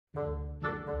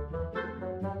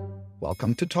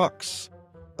Welcome to Talks,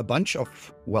 a bunch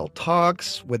of,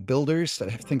 talks with builders that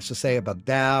have things to say about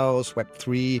DAOs,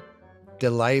 Web3, their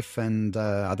life, and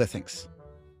other things.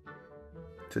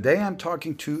 Today I'm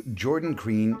talking to Jordan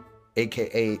Green,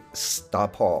 aka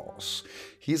StarPause.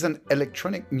 He's an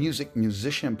electronic music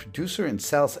musician and producer and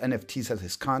sells NFTs at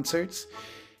his concerts.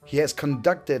 He has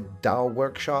conducted DAO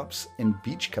workshops in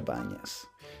beach cabanas.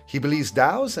 He believes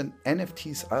DAOs and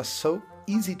NFTs are so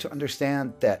easy to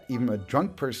understand that even a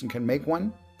drunk person can make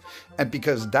one. And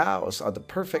because DAOs are the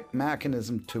perfect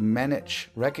mechanism to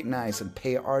manage, recognize, and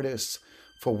pay artists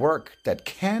for work that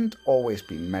can't always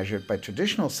be measured by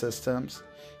traditional systems,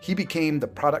 he became the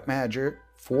product manager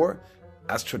for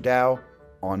AstroDAO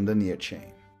on the near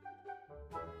chain.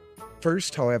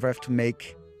 First, however, I have to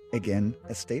make, again,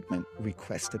 a statement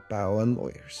requested by our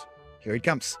lawyers. Here it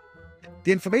comes.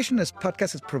 The information in this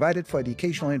podcast is provided for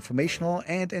educational, informational,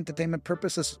 and entertainment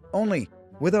purposes only,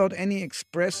 without any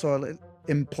express or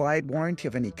implied warranty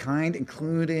of any kind,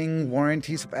 including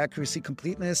warranties of accuracy,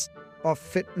 completeness, or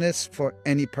fitness for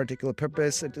any particular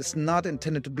purpose. It is not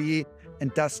intended to be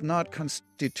and does not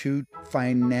constitute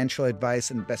financial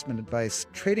advice, investment advice,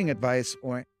 trading advice,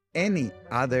 or any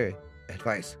other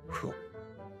advice. Whew.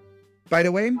 By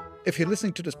the way, if you're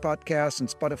listening to this podcast on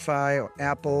Spotify or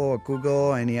Apple or Google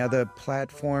or any other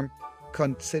platform,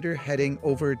 consider heading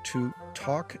over to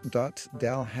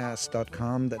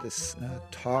talk.delhas.com. That is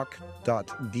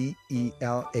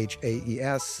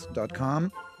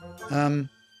talk.delhaes.com.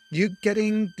 You're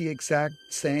getting the exact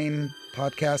same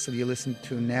podcast that you listen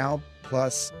to now,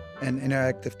 plus an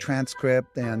interactive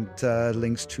transcript and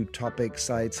links to topic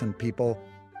sites and people,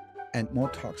 and more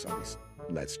talks on this.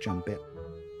 Let's jump in.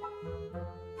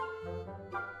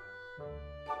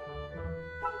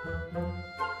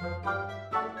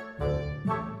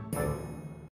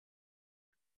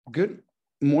 Good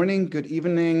morning, good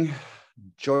evening,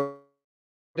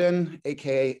 Jordan,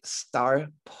 aka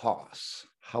StarPause.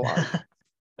 How are you?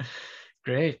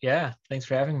 Great, yeah. Thanks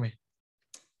for having me.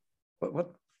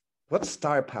 What's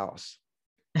StarPause?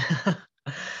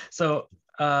 So,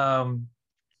 among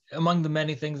the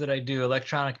many things that I do,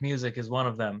 electronic music is one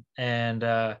of them,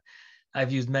 and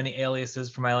I've used many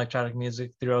aliases for my electronic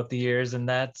music throughout the years, and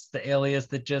that's the alias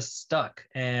that just stuck.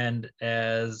 And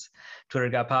as Twitter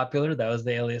got popular, that was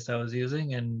the alias I was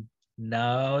using, and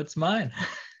now it's mine.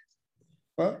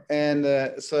 Well, and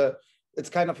so it's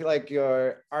kind of like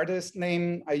your artist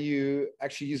name. Are you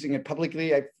actually using it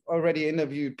publicly? I've already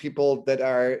interviewed people that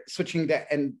are switching their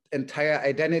entire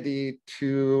identity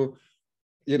to,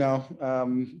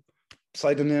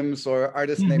 pseudonyms or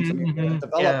artist names. I mean, a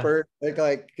developer,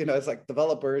 it's like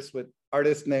developers with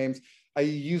artist names. Are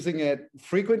you using it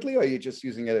frequently, or are you just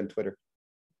using it on Twitter?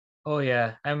 Oh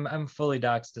yeah, I'm fully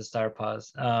doxed to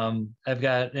StarPause. I've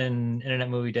got an Internet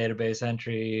Movie Database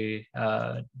entry,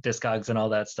 Discogs, and all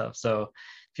that stuff. So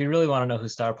if you really want to know who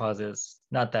StarPause is,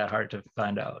 not that hard to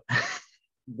find out.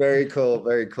 Very cool,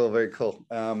 very cool, very cool.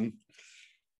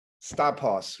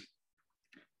 StarPause.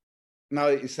 Now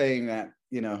that you're saying that,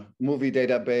 movie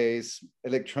database,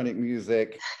 electronic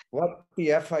music, what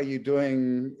the F are you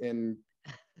doing in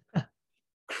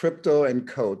crypto and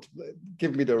code?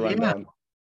 Give me the rundown.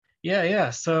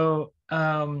 Yeah. So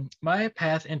my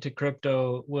path into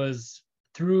crypto was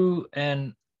through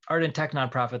an art and tech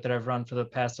nonprofit that I've run for the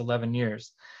past 11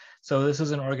 years. So this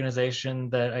is an organization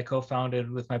that I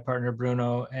co-founded with my partner,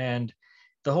 Bruno. And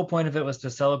the whole point of it was to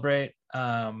celebrate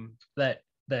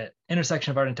that intersection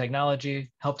of art and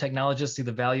technology, help technologists see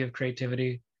the value of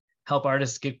creativity, help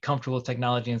artists get comfortable with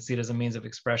technology and see it as a means of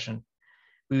expression.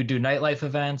 We would do nightlife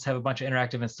events, have a bunch of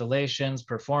interactive installations,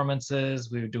 performances,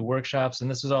 we would do workshops,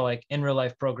 and this was all like in real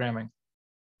life programming.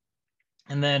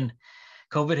 And then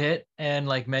COVID hit, and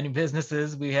like many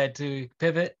businesses, we had to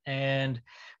pivot and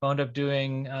wound up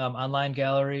doing online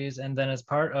galleries. And then as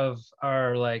part of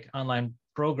our like online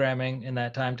programming in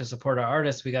that time to support our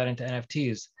artists, we got into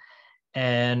NFTs.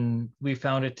 And we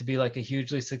found it to be like a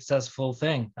hugely successful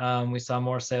thing. We saw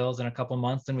more sales in a couple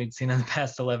months than we'd seen in the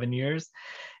past 11 years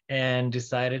and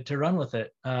decided to run with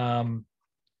it.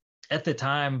 At the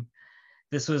time,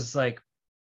 this was like,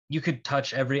 you could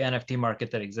touch every NFT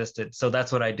market that existed. So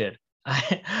that's what I did.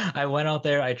 I went out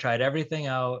there, I tried everything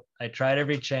out. I tried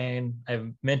every chain,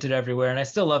 I've minted everywhere, and I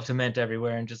still love to mint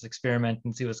everywhere and just experiment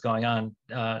and see what's going on.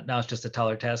 Now it's just a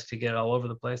taller task to get all over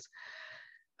the place.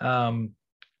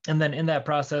 And then in that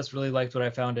process, really liked what I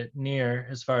found at Near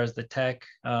as far as the tech,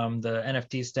 the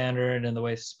NFT standard, and the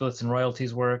way splits and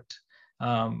royalties worked.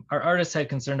 Our artists had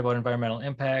concern about environmental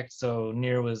impact, so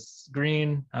Near was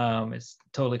green. It's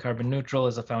totally carbon neutral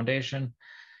as a foundation.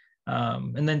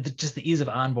 And then just the ease of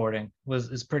onboarding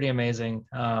is pretty amazing.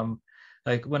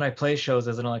 Like when I play shows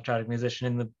as an electronic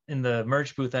musician in the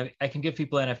merch booth, I can give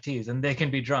people NFTs and they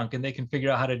can be drunk and they can figure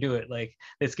out how to do it. Like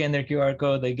they scan their QR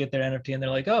code, they get their NFT and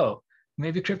they're like, oh,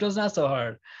 maybe crypto's not so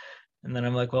hard. And then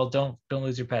I'm like, well, don't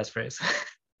lose your passphrase.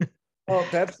 Oh,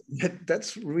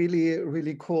 that's really,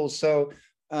 really cool. So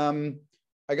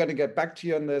I got to get back to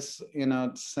you on this,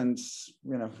 since,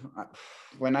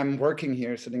 when I'm working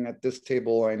here, sitting at this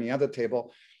table or any other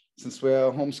table, since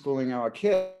we're homeschooling our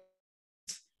kids,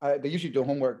 they usually do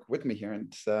homework with me here.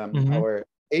 And our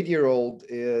 8-year-old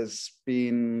is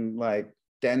been like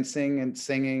dancing and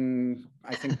singing,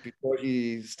 I think, before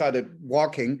he started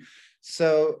walking.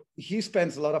 So he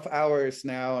spends a lot of hours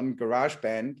now on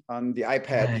GarageBand on the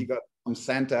iPad he got from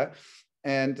Santa.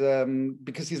 And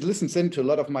because he listens into a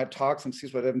lot of my talks and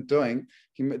sees what I'm doing,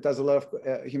 he makes a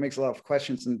lot of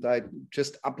questions. And I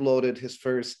just minted his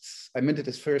first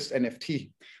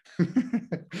NFT.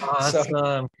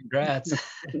 Awesome. Congrats.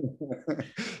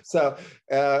 So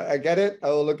I get it. I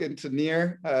will look into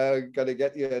Near. Got to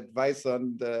get your advice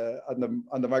on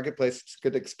the marketplace. It's a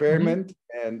good experiment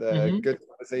and good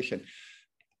conversation.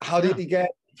 How did you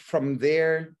get from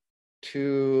there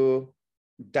to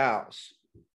DAOs?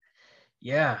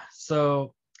 Yeah.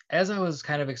 So as I was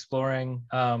kind of exploring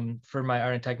for my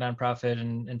art and tech nonprofit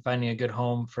and finding a good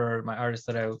home for my artists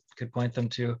that I could point them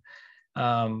to,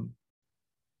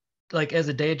 like as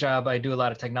a day job, I do a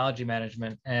lot of technology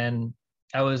management, and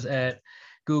I was at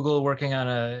Google working on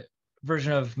a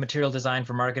version of material design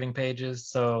for marketing pages.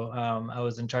 So I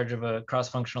was in charge of a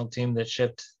cross-functional team that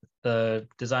shipped the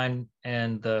design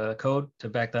and the code to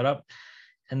back that up.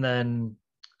 And then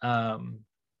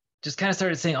just kind of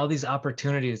started seeing all these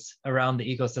opportunities around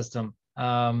the ecosystem.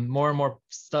 More and more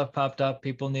stuff popped up.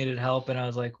 People needed help, and I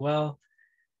was like, well,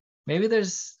 maybe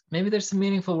there's some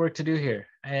meaningful work to do here.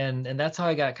 And that's how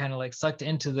I got kind of like sucked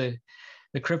into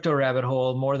the crypto rabbit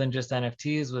hole more than just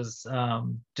NFTs, was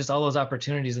just all those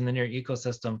opportunities in the Near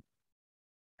ecosystem.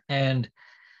 And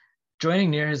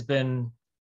joining Near has been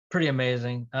pretty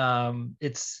amazing.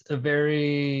 It's a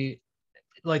very,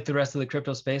 like the rest of the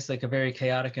crypto space, like a very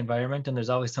chaotic environment, and there's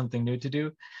always something new to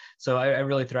do. So I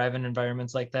really thrive in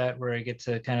environments like that where I get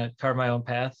to kind of carve my own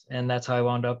path. And that's how I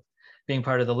wound up being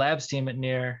part of the labs team at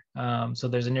Near. So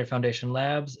there's a Near Foundation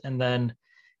Labs, and then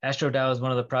AstroDAO is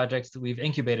one of the projects that we've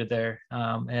incubated there.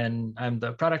 And I'm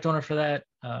the product owner for that,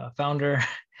 founder.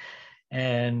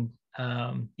 And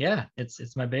yeah,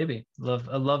 it's my baby.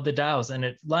 I love the DAOs, and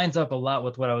it lines up a lot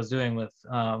with what I was doing with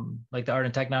like the art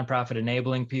and tech nonprofit,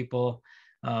 enabling people,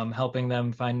 helping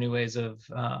them find new ways of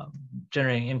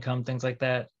generating income, things like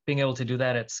that. Being able to do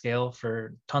that at scale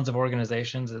for tons of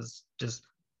organizations is just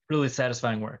really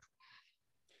satisfying work.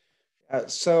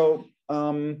 So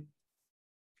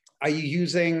are you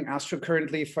using Astro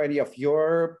currently for any of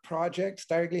your projects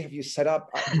directly? Have you set up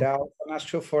DAO on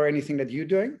Astro for anything that you're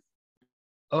doing?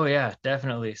 Oh yeah,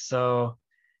 definitely. So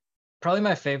probably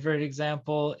my favorite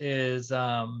example is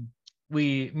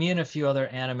me and a few other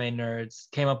anime nerds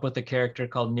came up with a character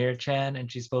called Near-chan, and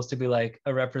she's supposed to be like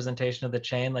a representation of the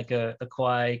chain, like a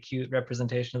kawaii, cute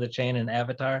representation of the chain in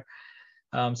Avatar.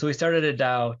 So we started a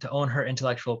DAO to own her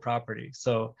intellectual property.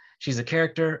 So she's a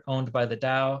character owned by the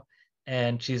DAO,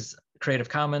 and she's Creative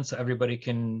Commons, so everybody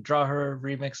can draw her,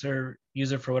 remix her,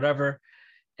 use her for whatever.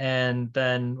 And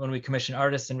then when we commission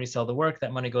artists and resell the work,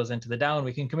 that money goes into the DAO, and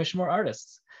we can commission more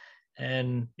artists.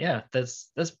 And yeah,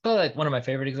 that's probably like one of my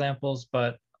favorite examples.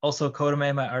 But also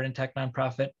CODAME, my art and tech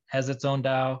nonprofit, has its own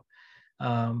DAO.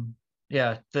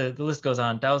 Yeah, the list goes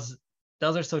on. DAOs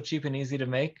are so cheap and easy to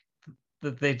make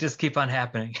that they just keep on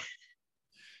happening.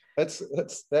 That's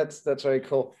very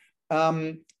cool.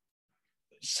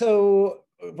 So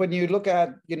when you look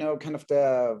at kind of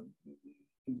the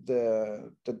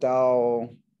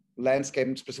DAO landscape,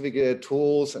 and specifically the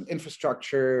tools and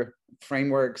infrastructure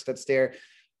frameworks that's there,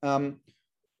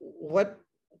 what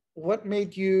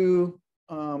made you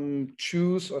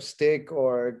choose or stick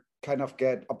or kind of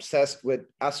get obsessed with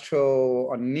Astro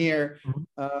or Near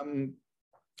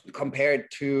compared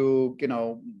to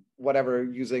whatever,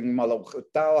 using Moloch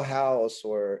DAO House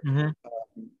or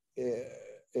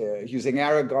using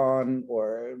Aragon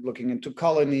or looking into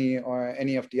Colony or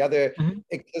any of the other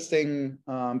existing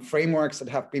frameworks that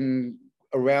have been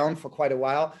around for quite a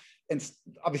while? And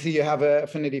obviously you have an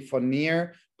affinity for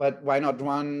Near, but why not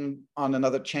run on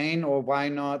another chain, or why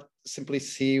not simply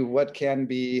see what can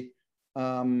be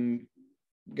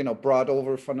brought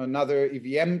over from another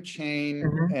EVM chain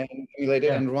and emulate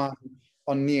it and run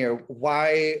on Near?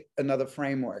 Why another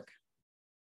framework?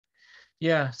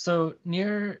 Yeah, so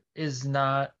Near is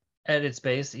not at its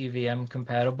base EVM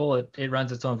compatible. It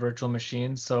runs its own virtual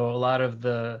machines. So a lot of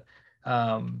the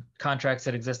contracts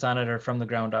that exist on it are from the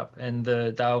ground up. And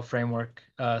the DAO framework,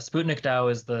 Sputnik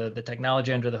DAO is the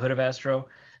technology under the hood of Astro.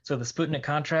 So the Sputnik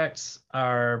contracts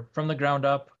are from the ground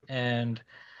up. And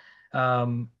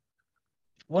um,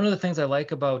 one of the things I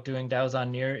like about doing DAOs on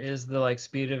Near is the like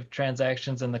speed of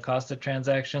transactions and the cost of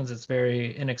transactions. It's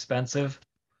very inexpensive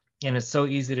and it's so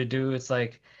easy to do. It's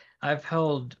like I've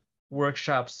held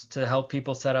workshops to help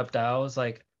people set up DAOs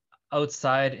like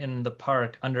outside in the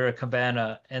park under a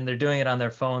cabana, and they're doing it on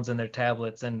their phones and their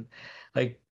tablets, and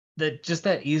like that just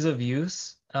that ease of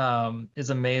use is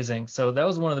amazing. So that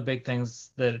was one of the big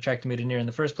things that attracted me to Near in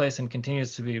the first place, and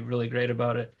continues to be really great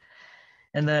about it.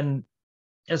 And then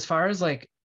as far as like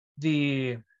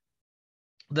the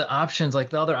the options, like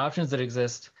the other options that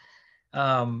exist,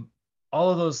 um, all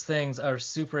of those things are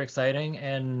super exciting.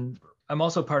 And I'm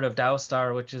also part of DAO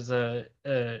Star, which is a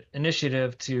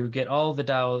initiative to get all the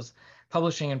DAOs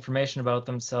publishing information about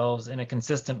themselves in a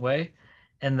consistent way.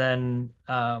 And then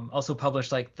also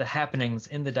publish like the happenings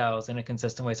in the DAOs in a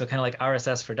consistent way. So kind of like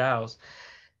RSS for DAOs.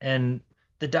 And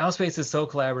the DAO space is so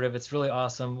collaborative. It's really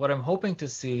awesome. What I'm hoping to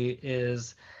see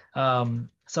is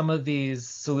some of these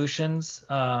solutions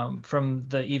from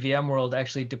the EVM world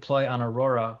actually deploy on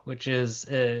Aurora, which is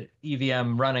a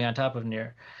EVM running on top of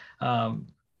Near. Um,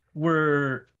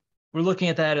 we're we're looking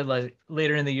at that at like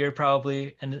later in the year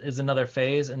probably, and is another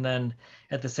phase. And then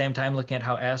at the same time, looking at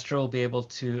how Astro will be able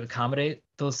to accommodate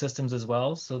those systems as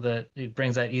well, so that it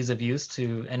brings that ease of use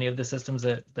to any of the systems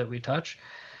that we touch,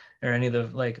 or any of the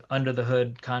like under the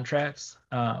hood contracts.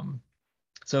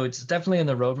 So it's definitely in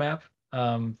the roadmap,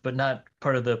 but not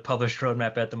part of the published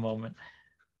roadmap at the moment.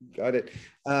 Got it.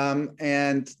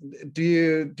 And do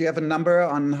you have a number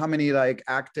on how many like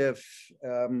active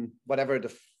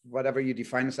whatever you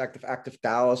define as active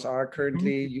DAOs are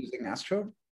currently using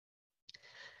Astro?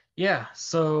 Yeah,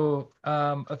 so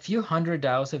a few hundred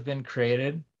DAOs have been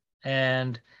created,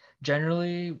 and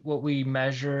generally what we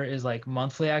measure is like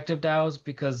monthly active DAOs,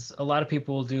 because a lot of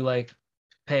people will do like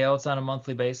payouts on a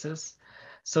monthly basis.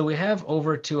 So we have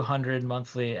over 200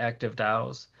 monthly active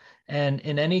DAOs. And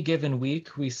in any given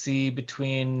week, we see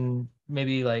between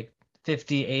maybe like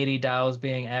 50, 80 DAOs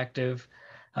being active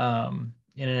in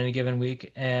any given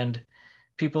week. And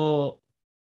people,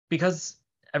 because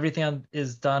everything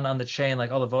is done on the chain,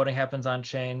 like all the voting happens on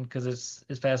chain because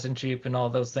it's fast and cheap and all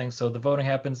those things. So the voting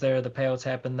happens there, the payouts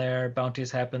happen there, bounties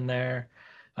happen there,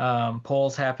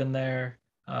 polls happen there.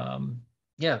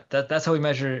 Yeah, that's how we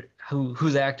measure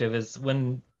who's active, is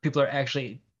when people are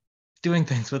actually doing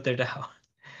things with their DAO.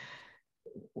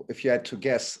 If you had to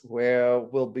guess, where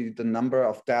will be the number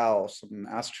of DAOs in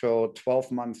Astro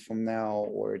 12 months from now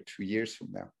or 2 years from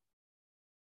now?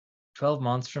 12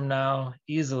 months from now,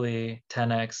 easily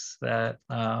 10x that.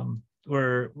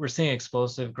 We're seeing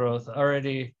explosive growth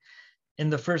already. In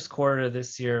the first quarter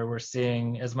this year, we're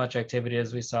seeing as much activity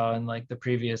as we saw in like the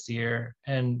previous year.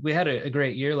 And we had a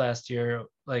great year last year.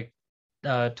 Like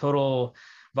total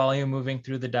volume moving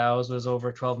through the DAOs was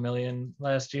over 12 million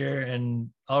last year.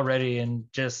 And already in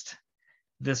just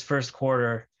this first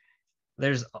quarter,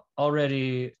 there's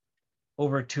already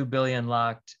over 2 billion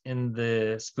locked in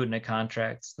the Sputnik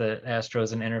contracts that Astro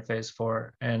is an interface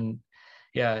for. And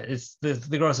yeah, it's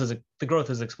the growth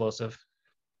is explosive.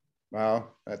 Wow,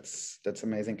 that's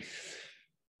amazing.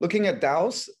 Looking at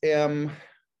DAOs,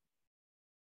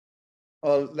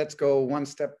 well, let's go one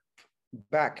step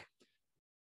back.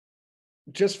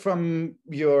 Just from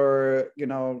your,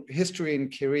 history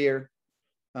and career,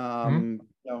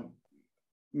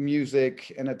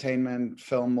 music, entertainment,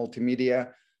 film,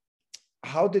 multimedia,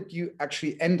 how did you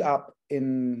actually end up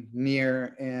in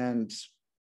Near and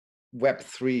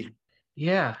Web3?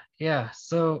 Yeah.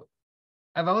 So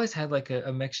I've always had like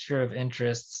a mixture of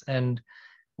interests, and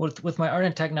with my art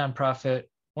and tech nonprofit,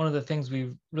 one of the things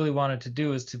we really wanted to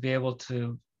do is to be able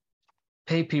to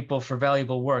pay people for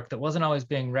valuable work that wasn't always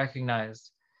being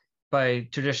recognized by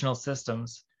traditional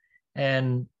systems.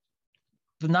 And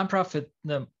the nonprofit,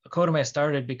 the CODAME,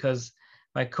 started because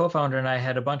my co-founder and I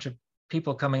had a bunch of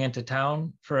people coming into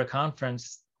town for a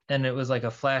conference, and it was like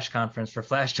a Flash conference for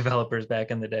Flash developers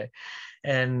back in the day.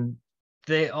 And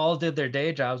they all did their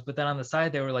day jobs, but then on the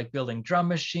side, they were like building drum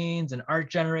machines and art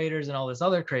generators and all this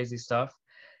other crazy stuff.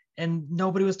 And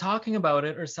nobody was talking about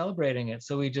it or celebrating it.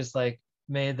 So we just like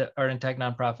made the art and tech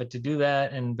nonprofit to do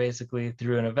that, and basically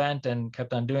threw an event and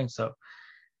kept on doing so.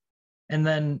 And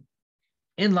then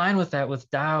in line with that, with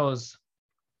DAOs,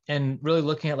 and really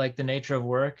looking at like the nature of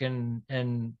work and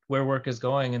where work is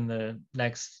going in the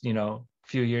next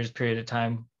few years period of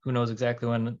time, who knows exactly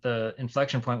when the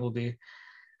inflection point will be.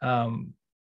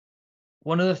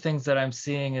 one of the things that I'm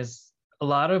seeing is a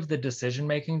lot of the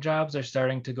decision-making jobs are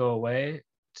starting to go away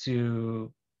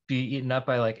to be eaten up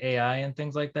by like AI and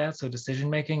things like that. So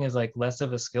decision-making is like less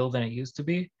of a skill than it used to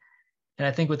be. And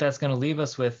I think what that's going to leave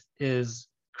us with is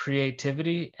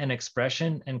creativity and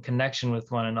expression and connection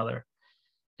with one another.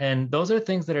 And those are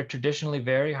things that are traditionally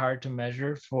very hard to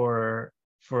measure for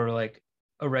like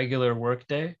a regular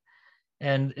workday.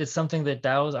 And it's something that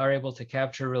DAOs are able to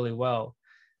capture really well.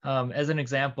 As an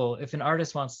example, if an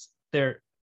artist wants their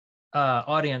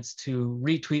audience to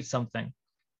retweet something,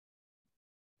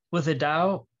 with a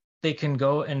DAO, they can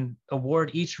go and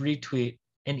award each retweet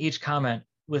and each comment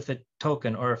with a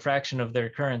token or a fraction of their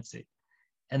currency.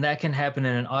 And that can happen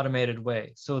in an automated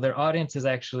way. So their audience is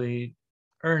actually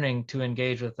earning to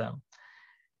engage with them.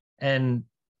 And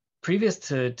previous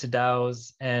to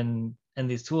DAOs and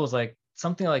these tools, like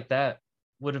something like that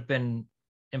would have been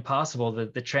impossible.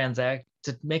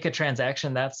 To make a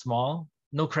transaction that small,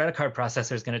 no credit card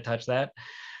processor is going to touch that.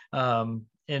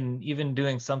 And even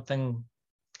doing something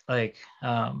like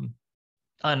on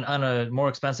a more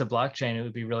expensive blockchain, it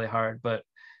would be really hard. But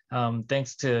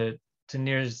thanks to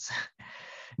Near's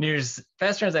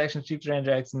fast transactions, cheap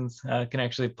transactions can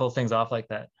actually pull things off like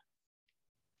that.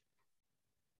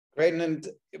 Great. And,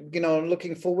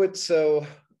 looking forward, so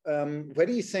where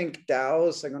do you think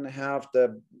DAOs are going to have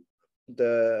the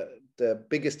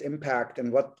biggest impact,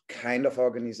 and what kind of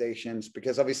organizations?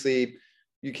 Because obviously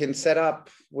you can set up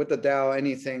with the DAO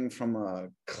anything from a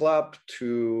club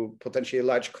to potentially a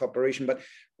large corporation. But,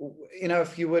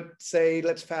 if you would say,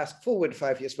 let's fast forward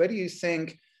 5 years, where do you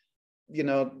think,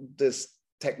 this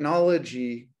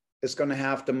technology is going to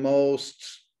have the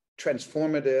most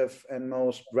transformative and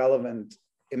most relevant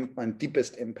and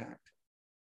deepest impact?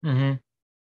 Mm-hmm.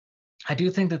 I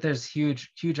do think that there's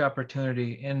huge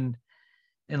opportunity in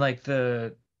like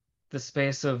the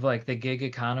space of like the gig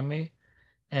economy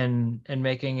and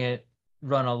making it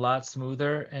run a lot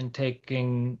smoother and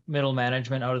taking middle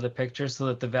management out of the picture so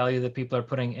that the value that people are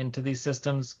putting into these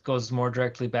systems goes more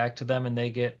directly back to them and they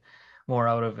get more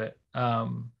out of it.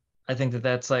 I think that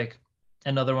that's like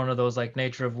another one of those like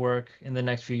nature of work in the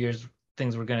next few years,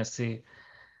 things we're going to see.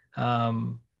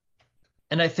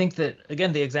 And I think that,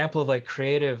 again, the example of like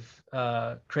creative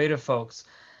folks,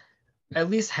 at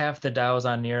least half the DAOs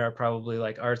on Near are probably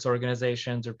like arts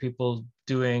organizations or people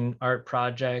doing art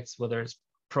projects, whether it's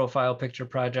profile picture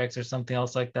projects or something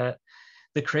else like that.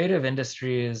 The creative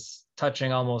industry is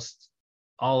touching almost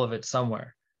all of it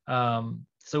somewhere.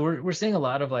 So we're seeing a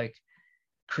lot of like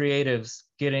creatives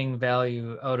getting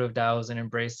value out of DAOs and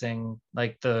embracing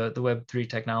like the Web3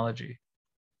 technology.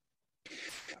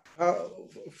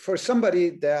 For somebody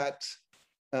that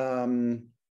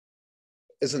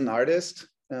is an artist,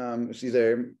 is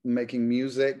either making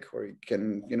music, or you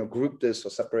can group this or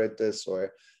separate this,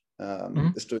 or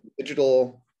is doing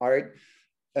digital art,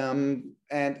 and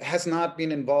has not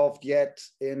been involved yet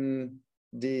in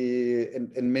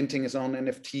minting his own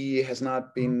NFT, has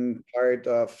not been part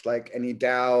of like any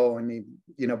DAO, any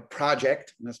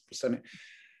project.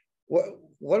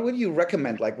 What would you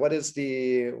recommend? Like, what is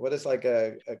like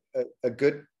a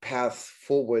good path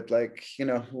forward? Like,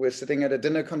 we're sitting at a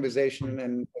dinner conversation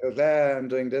and I'm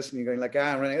doing this, and you're going like,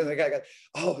 I'm running. Like,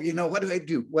 oh, what do I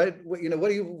do? What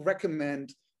do you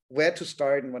recommend? Where to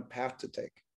start and what path to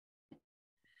take?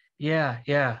 Yeah.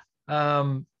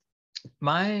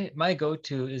 My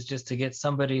go-to is just to get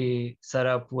somebody set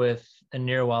up with a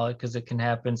Near wallet, because it can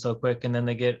happen so quick, and then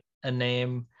they get a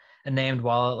named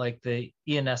wallet. Like the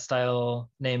ENS style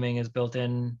naming is built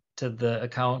in to the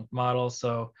account model,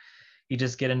 so you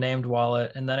just get a named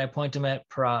wallet, and then I point them at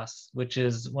Pros, which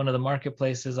is one of the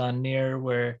marketplaces on Near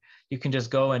where you can just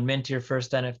go and mint your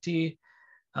first NFT.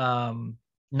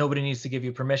 Nobody needs to give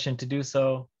you permission to do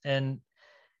so, and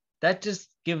that just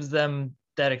gives them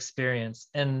that experience.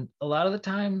 And a lot of the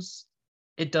times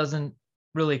it doesn't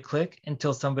really click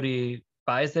until somebody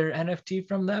buys their NFT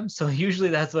from them. So usually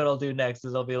that's what I'll do next,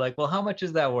 is I'll be like, well, how much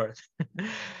is that worth?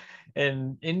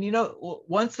 and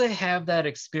once they have that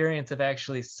experience of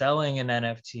actually selling an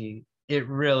NFT, it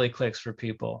really clicks for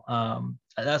people.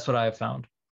 That's what I've found.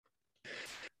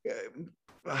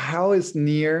 How is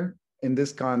Near in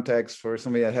this context for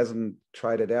somebody that hasn't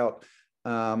tried it out,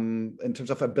 in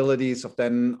terms of abilities of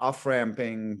then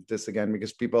off-ramping this again?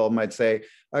 Because people might say,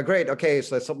 oh, great, okay,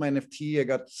 so I sold my NFT, I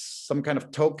got some kind of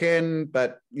token,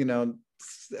 but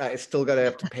I still gotta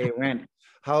have to pay rent.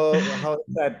 How is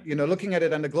that, looking at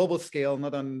it on a global scale,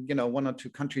 not on one or two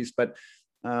countries, but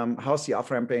how's the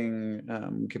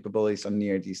off-ramping capabilities on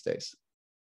Near these days?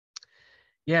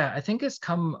 Yeah, I think it's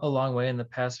come a long way in the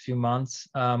past few months.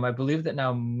 I believe that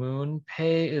now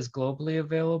MoonPay is globally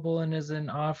available and is an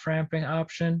off-ramping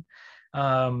option.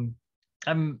 Um,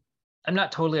 I'm I'm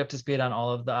not totally up to speed on all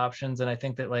of the options, and I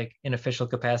think that like in official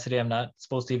capacity, I'm not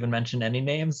supposed to even mention any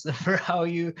names for how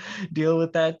you deal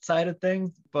with that side of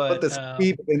things. Put But the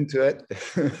speed into it.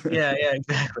 yeah, yeah,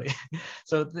 exactly.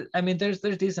 So I mean, there's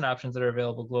decent options that are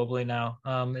available globally now.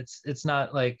 It's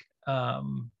not like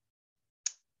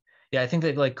yeah, I think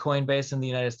that like Coinbase in the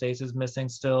United States is missing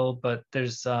still, but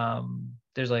there's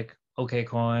like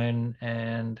OKCoin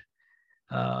and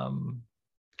um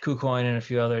KuCoin and a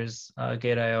few others,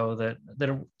 Gate.io that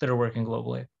are working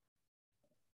globally.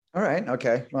 All right.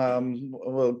 Okay.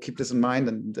 We'll keep this in mind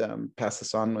and pass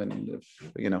this on when if,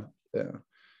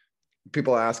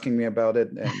 people are asking me about it,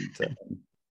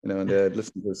 and the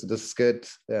listeners. This is good.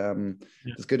 Yeah.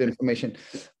 This is good information.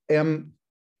 Um,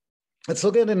 let's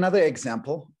look at another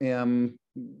example. I'm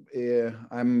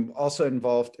also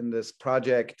involved in this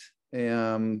project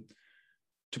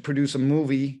to produce a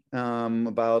movie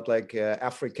about like an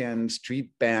African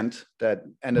street band that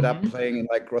ended up Mhm. playing in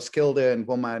like Roskilde and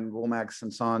Woma and Womax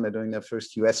and so on. They're doing their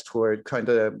first US tour. Kind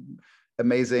of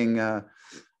amazing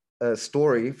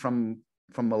story from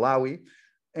Malawi,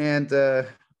 and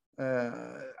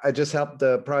I just helped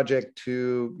the project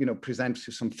to present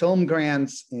to some film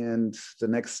grants, and the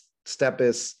next step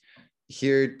is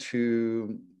here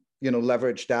to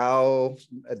leverage a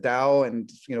DAO, and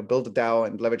build a DAO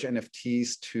and leverage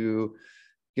NFTs to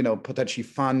potentially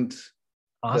fund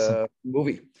Awesome. the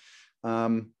movie.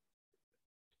 Um,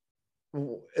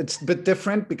 it's a bit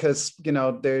different because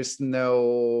there's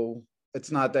no it's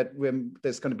not that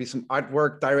there's going to be some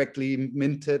artwork directly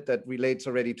minted that relates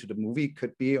already to the movie,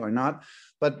 could be or not.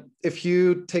 But if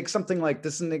you take something like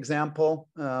this an example,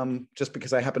 just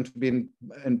because I happen to be in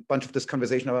a bunch of this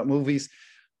conversation about movies,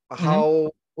 Mhm.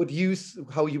 how would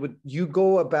you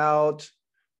go about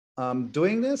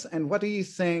doing this, and what do you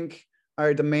think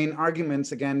are the main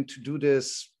arguments again to do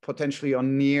this potentially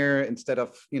on Near instead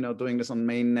of doing this on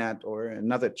mainnet or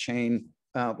another chain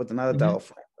with another Mhm. DAO?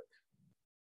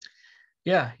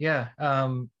 Yeah, yeah.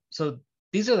 So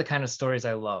these are the kind of stories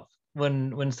I love.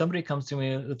 When somebody comes to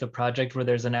me with a project where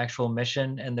there's an actual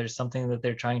mission and there's something that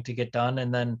they're trying to get done,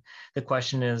 and then the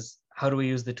question is, how do we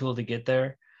use the tool to get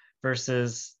there?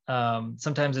 Versus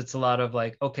sometimes it's a lot of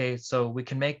like, okay, so we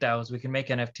can make DAOs, we can make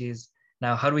NFTs.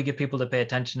 Now, how do we get people to pay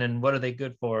attention, and what are they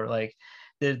good for? Like,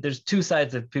 there's two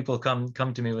sides that people come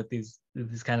to me with these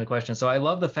kind of questions. So I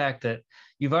love the fact that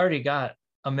you've already got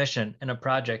a mission and a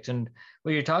project, and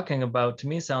what you're talking about to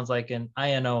me sounds like an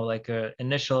INO, like a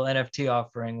initial NFT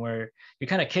offering where you're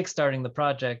kind of kickstarting the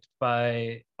project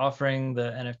by offering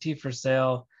the NFT for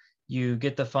sale. You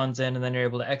get the funds in and then you're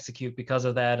able to execute because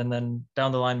of that. And then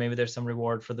down the line, maybe there's some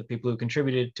reward for the people who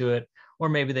contributed to it, or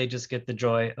maybe they just get the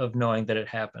joy of knowing that it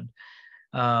happened.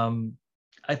 Um,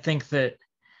 I think that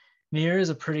Near is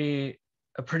a pretty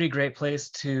great place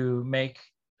to make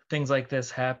things like this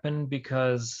happen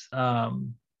because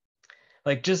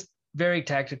like just very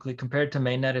tactically compared to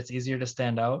mainnet, it's easier to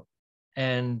stand out,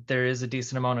 and there is a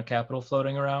decent amount of capital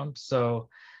floating around. So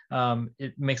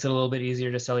it makes it a little bit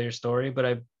easier to sell your story. But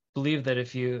I believe that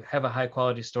if you have a high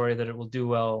quality story, that it will do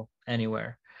well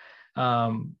anywhere.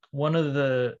 One of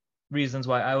the reasons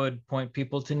why I would point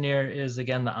people to Near is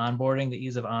again the onboarding, the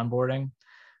ease of onboarding.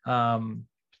 Um,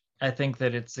 I think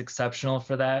that it's exceptional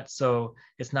for that. So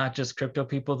it's not just crypto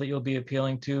people that you'll be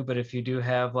appealing to, but if you do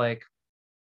have like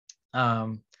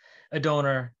um, a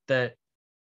donor that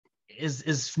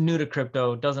is new to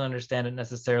crypto, doesn't understand it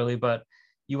necessarily, but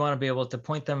you want to be able to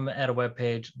point them at a web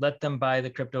page, let them buy the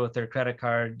crypto with their credit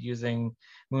card using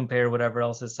MoonPay or whatever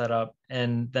else is set up,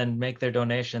 and then make their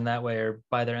donation that way or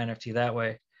buy their NFT that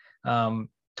way.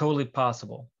 Totally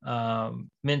possible.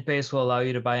 Mintbase will allow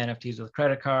you to buy NFTs with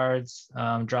credit cards.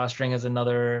 Drawstring is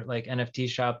another like NFT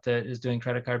shop that is doing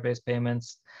credit card based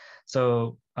payments.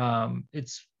 So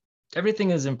it's everything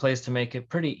is in place to make it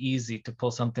pretty easy to pull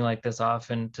something like this off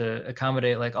and to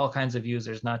accommodate like all kinds of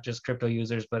users, not just crypto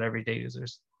users, but everyday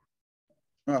users.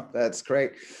 Oh, that's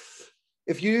great.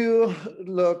 If you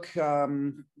look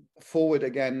forward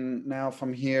again now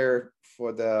from here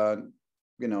for the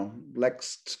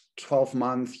next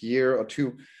 12-month year or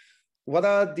two, what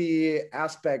are the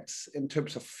aspects in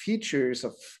terms of features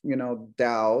of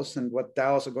DAOs, and what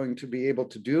DAOs are going to be able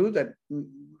to do that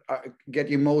get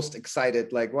you most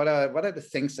excited? Like what are the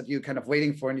things that you're kind of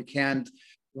waiting for and you can't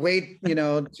wait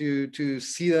to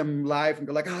see them live and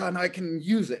go like, oh, now I can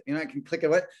use it, I can click it.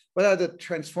 What are the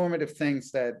transformative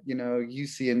things that you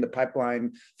see in the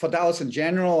pipeline for DAOs in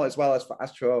general as well as for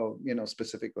Astro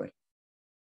specifically?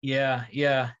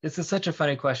 Yeah. Such a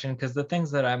funny question because the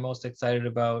things that I'm most excited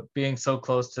about being so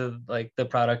close to like the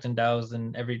product and DAOs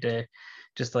and every day,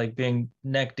 just like being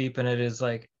neck deep in it is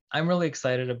like I'm really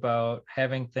excited about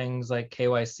having things like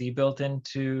KYC built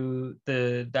into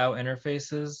the DAO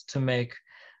interfaces to make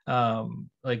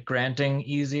like granting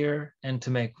easier and to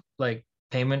make like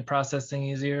payment processing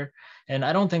easier. And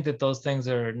I don't think that those things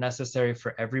are necessary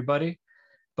for everybody.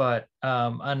 But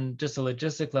on just a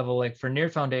logistic level, like for Near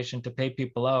Foundation to pay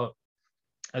people out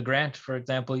a grant, for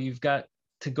example, you've got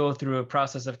to go through a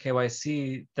process of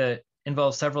KYC that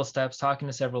involves several steps, talking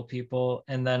to several people,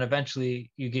 and then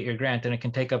eventually you get your grant, and it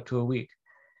can take up to a week.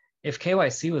 If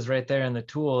KYC was right there in the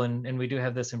tool, and we do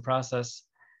have this in process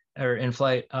or in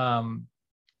flight,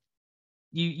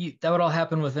 you that would all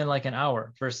happen within like an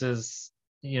hour versus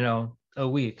a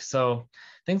week. So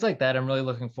things like that I'm really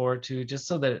looking forward to, just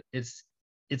so that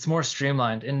it's more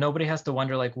streamlined and nobody has to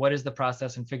wonder like what is the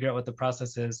process and figure out what the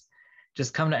process is.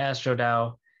 Just come to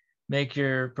AstroDAO, make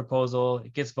your proposal,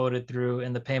 it gets voted through,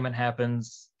 and the payment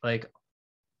happens like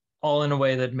all in a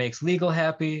way that makes legal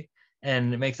happy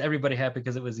and it makes everybody happy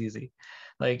because it was easy.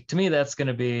 Like to me, that's going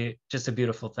to be just a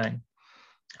beautiful thing.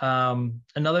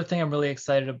 Another thing I'm really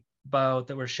excited about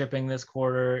that we're shipping this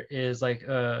quarter is like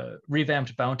a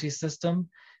revamped bounty system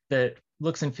that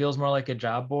looks and feels more like a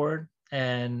job board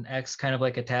and acts kind of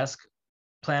like a task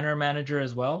planner manager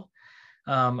as well.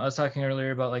 I was talking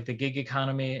earlier about like the gig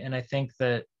economy, and I think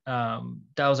that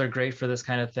DAOs are great for this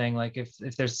kind of thing. Like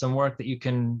if there's some work that you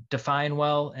can define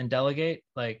well and delegate,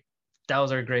 like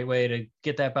DAOs are a great way to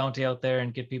get that bounty out there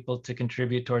and get people to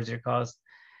contribute towards your cause.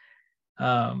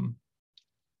 And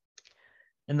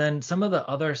then some of the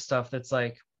other stuff that's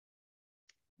like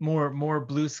more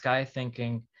blue sky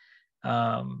thinking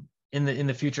in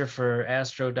the future for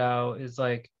AstroDAO is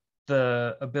like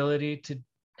the ability to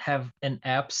have an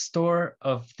app store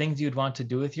of things you'd want to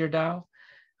do with your DAO.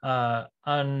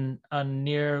 On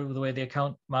Near, the way the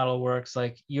account model works,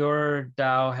 like your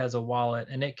DAO has a wallet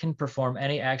and it can perform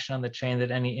any action on the chain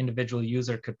that any individual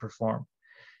user could perform.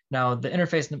 Now, the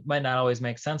interface might not always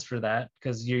make sense for that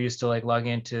because you're used to like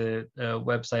logging into a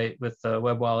website with a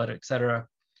web wallet, et cetera.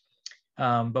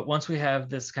 But once we have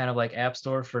this kind of like app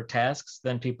store for tasks,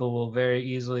 then people will very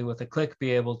easily with a click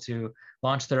be able to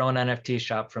launch their own NFT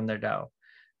shop from their DAO,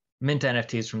 mint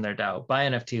NFTs from their DAO, buy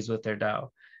NFTs with their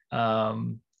DAO,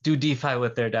 do DeFi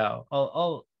with their DAO.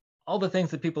 All the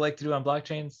things that people like to do on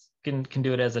blockchains can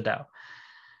do it as a DAO.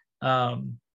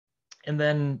 And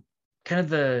then kind of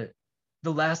the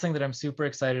last thing that I'm super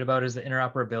excited about is the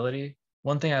interoperability.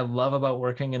 One thing I love about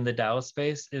working in the DAO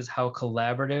space is how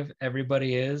collaborative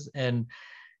everybody is. And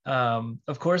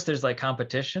of course, there's like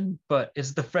competition, but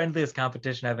it's the friendliest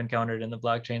competition I've encountered in the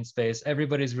blockchain space.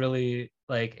 Everybody's really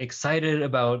like excited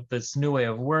about this new way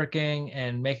of working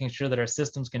and making sure that our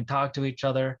systems can talk to each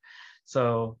other.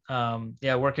 So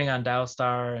yeah, working on DAO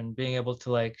Star and being able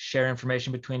to like share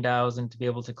information between DAOs and to be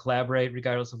able to collaborate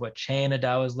regardless of what chain a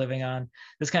DAO is living on.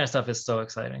 This kind of stuff is so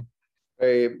exciting.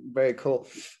 Very, very cool.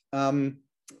 And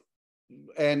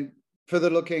further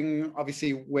looking,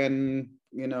 obviously, when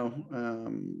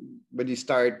you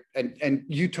start and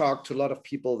you talk to a lot of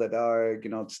people that are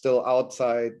still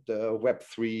outside the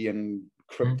Web3 and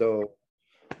crypto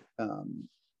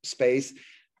space.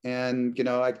 And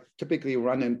I typically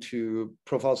run into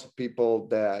profiles of people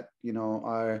that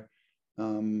are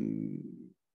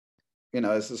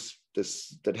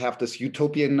that have this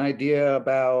utopian idea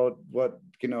about what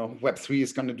Web3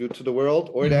 is going to do to the world,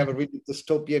 or they have a really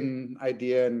dystopian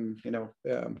idea and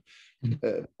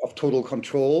of total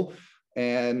control.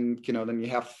 And then you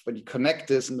have, when you connect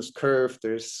this in this curve,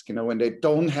 there's when they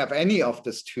don't have any of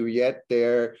this two yet,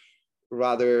 they're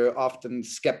rather often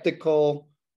skeptical.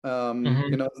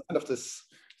 Kind of this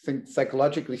thing,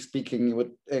 psychologically speaking, you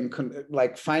would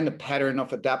like find a pattern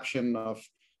of adaptation of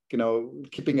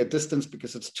keeping a distance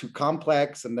because it's too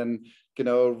complex, and then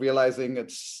realizing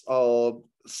it's all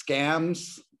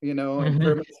scams, and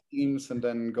pyramid schemes, and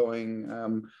then going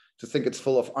to think it's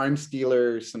full of arms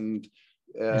dealers and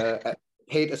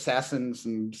paid assassins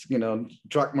and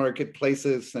drug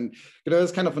marketplaces, and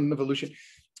it's kind of an evolution.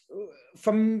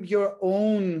 From your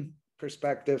own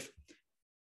perspective,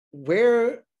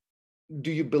 where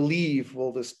do you believe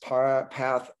will this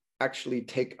path actually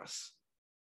take us?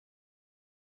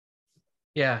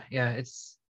 Yeah,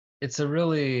 it's a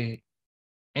really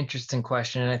interesting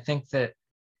question. And I think that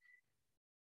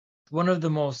one of the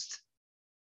most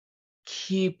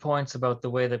key points about the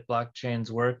way that blockchains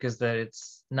work is that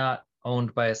it's not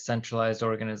owned by a centralized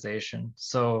organization.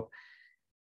 So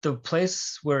the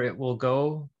place where it will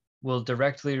go will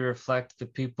directly reflect the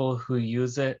people who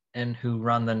use it and who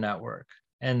run the network.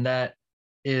 And that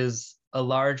is a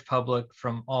large public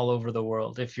from all over the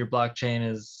world if your blockchain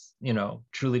is,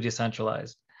 truly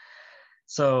decentralized.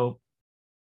 So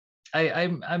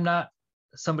I'm not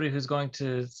somebody who's going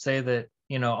to say that,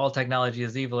 all technology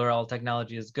is evil or all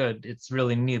technology is good. It's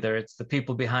really neither. It's the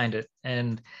people behind it.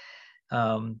 And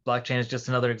blockchain is just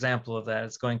another example of that.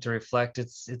 It's going to reflect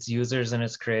its users and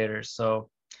its creators. So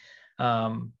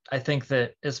I think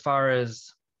that as far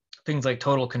as things like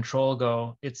total control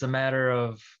go, it's a matter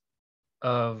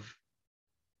of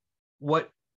what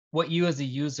you as a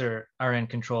user are in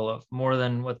control of more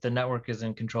than what the network is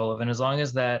in control of. And as long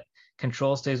as that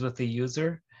control stays with the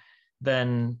user,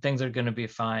 then things are going to be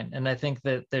fine. And I think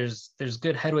that there's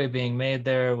good headway being made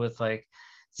there with like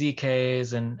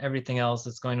ZKs and everything else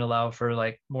that's going to allow for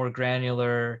like more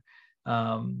granular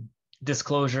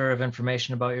disclosure of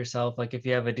information about yourself. Like if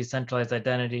you have a decentralized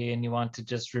identity and you want to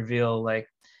just reveal, like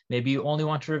maybe you only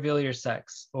want to reveal your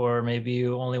sex, or maybe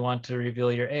you only want to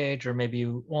reveal your age, or maybe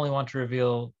you only want to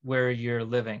reveal where you're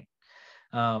living.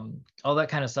 All that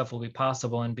kind of stuff will be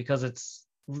possible. And because it's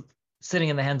sitting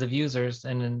in the hands of users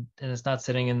and it's not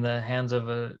sitting in the hands of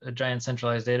a giant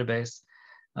centralized database,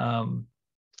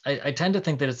 I tend to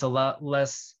think that it's a lot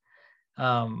less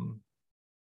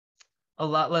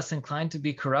inclined to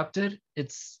be corrupted.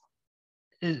 It's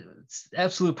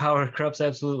absolute power corrupts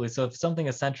absolutely. So if something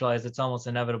is centralized, it's almost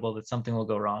inevitable that something will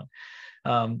go wrong.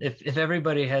 If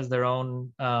everybody has their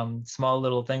own small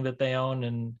little thing that they own,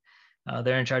 and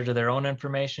they're in charge of their own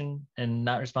information and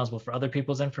not responsible for other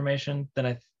people's information, then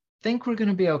I think we're going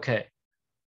to be okay.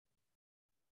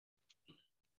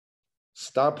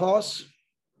 StarPause.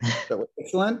 That was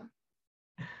excellent.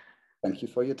 Thank you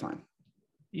for your time.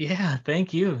 Yeah,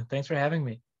 thank you. Thanks for having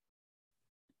me.